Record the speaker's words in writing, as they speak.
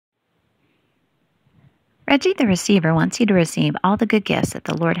Reggie the receiver wants you to receive all the good gifts that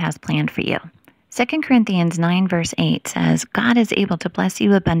the Lord has planned for you. 2 Corinthians 9 verse 8 says, God is able to bless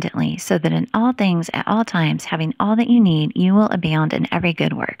you abundantly so that in all things at all times, having all that you need, you will abound in every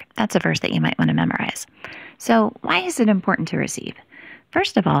good work. That's a verse that you might want to memorize. So why is it important to receive?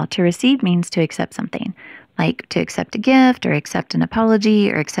 First of all, to receive means to accept something, like to accept a gift or accept an apology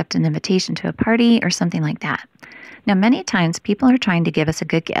or accept an invitation to a party or something like that. Now, many times people are trying to give us a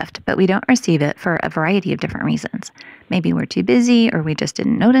good gift, but we don't receive it for a variety of different reasons. Maybe we're too busy, or we just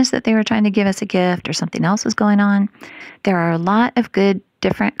didn't notice that they were trying to give us a gift, or something else was going on. There are a lot of good,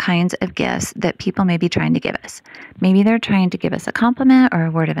 different kinds of gifts that people may be trying to give us. Maybe they're trying to give us a compliment, or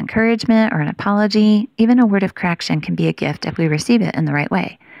a word of encouragement, or an apology. Even a word of correction can be a gift if we receive it in the right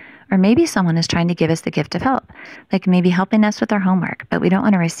way. Or maybe someone is trying to give us the gift of help, like maybe helping us with our homework, but we don't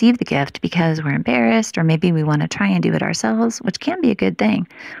want to receive the gift because we're embarrassed, or maybe we want to try and do it ourselves, which can be a good thing,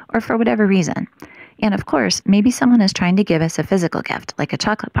 or for whatever reason. And of course, maybe someone is trying to give us a physical gift, like a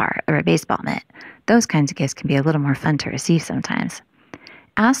chocolate bar or a baseball mitt. Those kinds of gifts can be a little more fun to receive sometimes.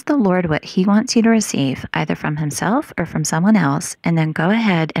 Ask the Lord what He wants you to receive, either from Himself or from someone else, and then go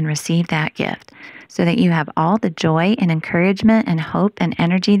ahead and receive that gift so that you have all the joy and encouragement and hope and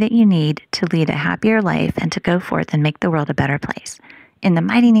energy that you need to lead a happier life and to go forth and make the world a better place. In the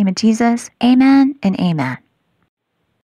mighty name of Jesus, amen and amen.